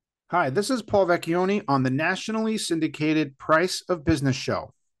Hi, this is Paul Vecchione on the nationally syndicated Price of Business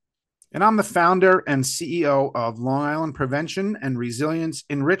show. And I'm the founder and CEO of Long Island Prevention and Resilience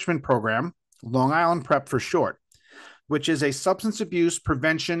Enrichment Program, Long Island PrEP for short, which is a substance abuse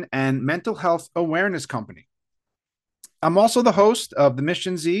prevention and mental health awareness company. I'm also the host of the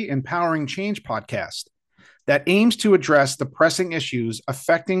Mission Z Empowering Change podcast that aims to address the pressing issues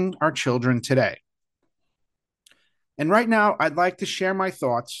affecting our children today. And right now, I'd like to share my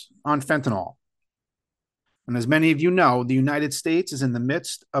thoughts on fentanyl. And as many of you know, the United States is in the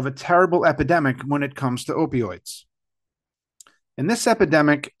midst of a terrible epidemic when it comes to opioids. And this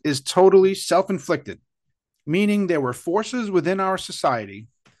epidemic is totally self inflicted, meaning there were forces within our society,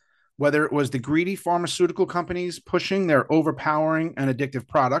 whether it was the greedy pharmaceutical companies pushing their overpowering and addictive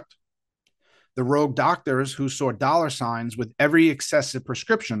product, the rogue doctors who saw dollar signs with every excessive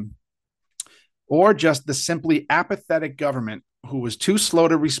prescription, or just the simply apathetic government who was too slow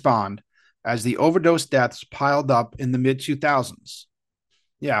to respond as the overdose deaths piled up in the mid 2000s.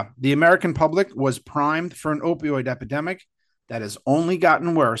 Yeah, the American public was primed for an opioid epidemic that has only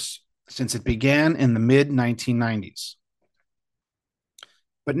gotten worse since it began in the mid 1990s.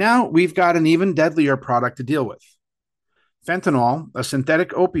 But now we've got an even deadlier product to deal with. Fentanyl, a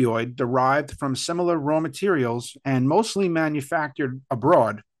synthetic opioid derived from similar raw materials and mostly manufactured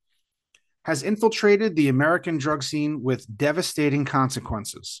abroad, has infiltrated the American drug scene with devastating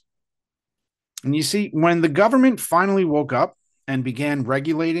consequences. And you see, when the government finally woke up and began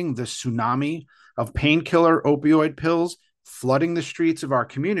regulating the tsunami of painkiller opioid pills flooding the streets of our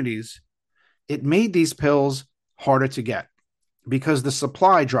communities, it made these pills harder to get because the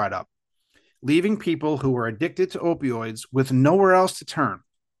supply dried up, leaving people who were addicted to opioids with nowhere else to turn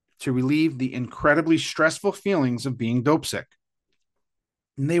to relieve the incredibly stressful feelings of being dope sick.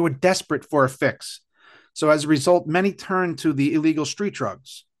 And they were desperate for a fix. So as a result, many turned to the illegal street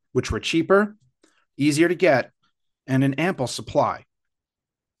drugs, which were cheaper, easier to get, and in ample supply.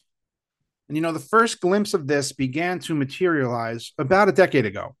 And the first glimpse of this began to materialize about a decade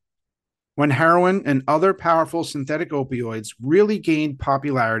ago when heroin and other powerful synthetic opioids really gained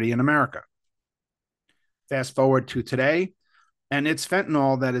popularity in America. Fast forward to today, and it's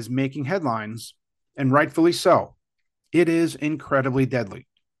fentanyl that is making headlines, and rightfully so. It is incredibly deadly.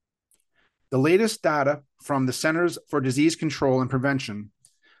 The latest data from the Centers for Disease Control and Prevention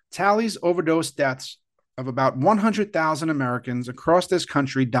tallies overdose deaths of about 100,000 Americans across this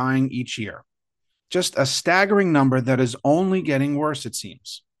country dying each year. Just a staggering number that is only getting worse, it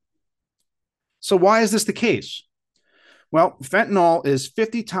seems. So why is this the case? Well, fentanyl is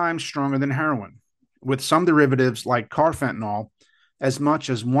 50 times stronger than heroin, with some derivatives like carfentanil as much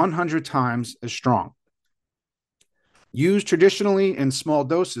as 100 times as strong. Used traditionally in small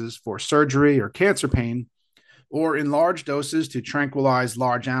doses for surgery or cancer pain, or in large doses to tranquilize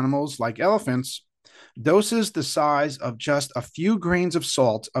large animals like elephants, doses the size of just a few grains of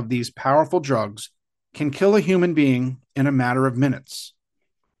salt of these powerful drugs can kill a human being in a matter of minutes.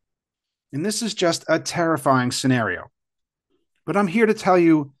 And this is just a terrifying scenario. But I'm here to tell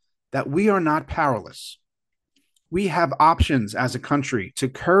you that we are not powerless. We have options as a country to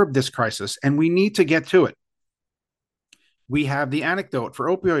curb this crisis, and we need to get to it. We have the antidote for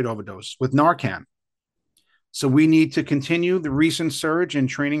opioid overdose with Narcan. So we need to continue the recent surge in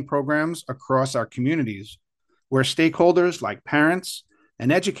training programs across our communities, where stakeholders like parents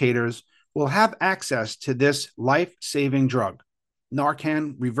and educators will have access to this life-saving drug.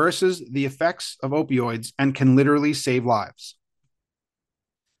 Narcan reverses the effects of opioids and can literally save lives.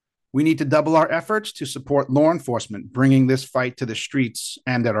 We need to double our efforts to support law enforcement, bringing this fight to the streets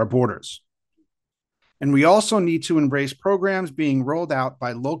and at our borders. And we also need to embrace programs being rolled out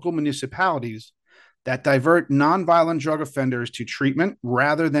by local municipalities that divert nonviolent drug offenders to treatment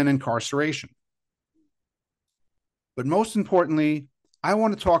rather than incarceration. But most importantly, I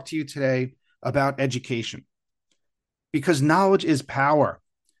want to talk to you today about education, because knowledge is power,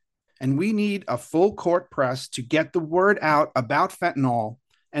 and we need a full court press to get the word out about fentanyl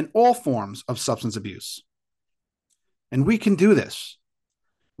and all forms of substance abuse. And we can do this.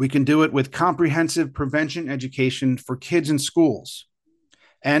 We can do it with comprehensive prevention education for kids in schools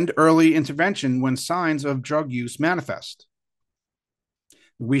and early intervention when signs of drug use manifest.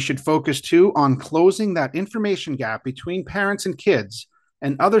 We should focus too on closing that information gap between parents and kids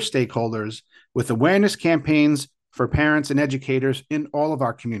and other stakeholders with awareness campaigns for parents and educators in all of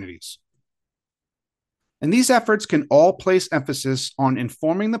our communities. And these efforts can all place emphasis on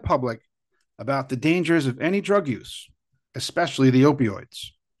informing the public about the dangers of any drug use, especially the opioids.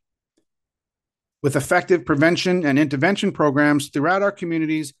 With effective prevention and intervention programs throughout our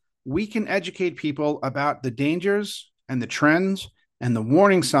communities, we can educate people about the dangers and the trends and the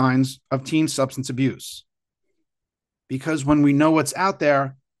warning signs of teen substance abuse. Because when we know what's out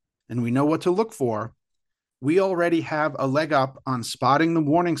there and we know what to look for, we already have a leg up on spotting the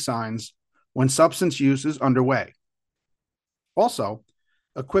warning signs when substance use is underway. Also,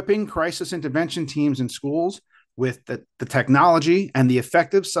 equipping crisis intervention teams in schools with the technology and the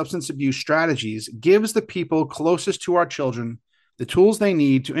effective substance abuse strategies gives the people closest to our children the tools they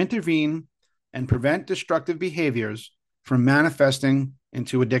need to intervene and prevent destructive behaviors from manifesting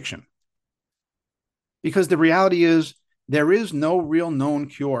into addiction. Because the reality is, there is no real known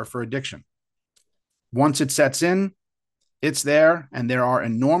cure for addiction. Once it sets in, it's there, and there are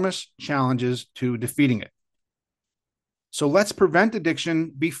enormous challenges to defeating it. So let's prevent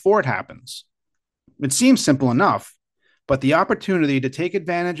addiction before it happens. It seems simple enough, but the opportunity to take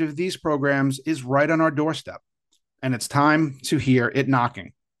advantage of these programs is right on our doorstep, and it's time to hear it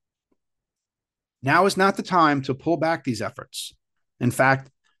knocking. Now is not the time to pull back these efforts. In fact,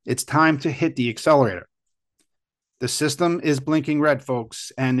 it's time to hit the accelerator. The system is blinking red,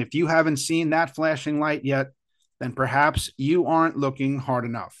 folks, and if you haven't seen that flashing light yet, then perhaps you aren't looking hard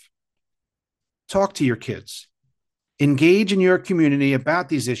enough. Talk to your kids. Engage in your community about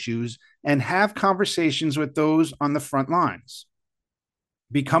these issues and have conversations with those on the front lines.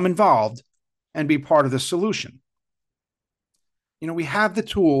 Become involved and be part of the solution. We have the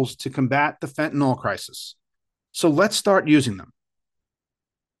tools to combat the fentanyl crisis, so let's start using them.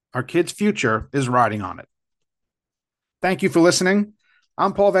 Our kids' future is riding on it. Thank you for listening.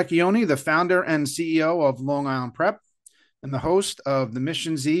 I'm Paul Vecchione, the founder and CEO of Long Island Prep and the host of the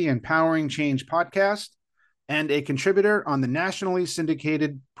Mission Z Empowering Change podcast and a contributor on the nationally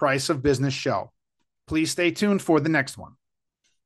syndicated Price of Business show. Please stay tuned for the next one.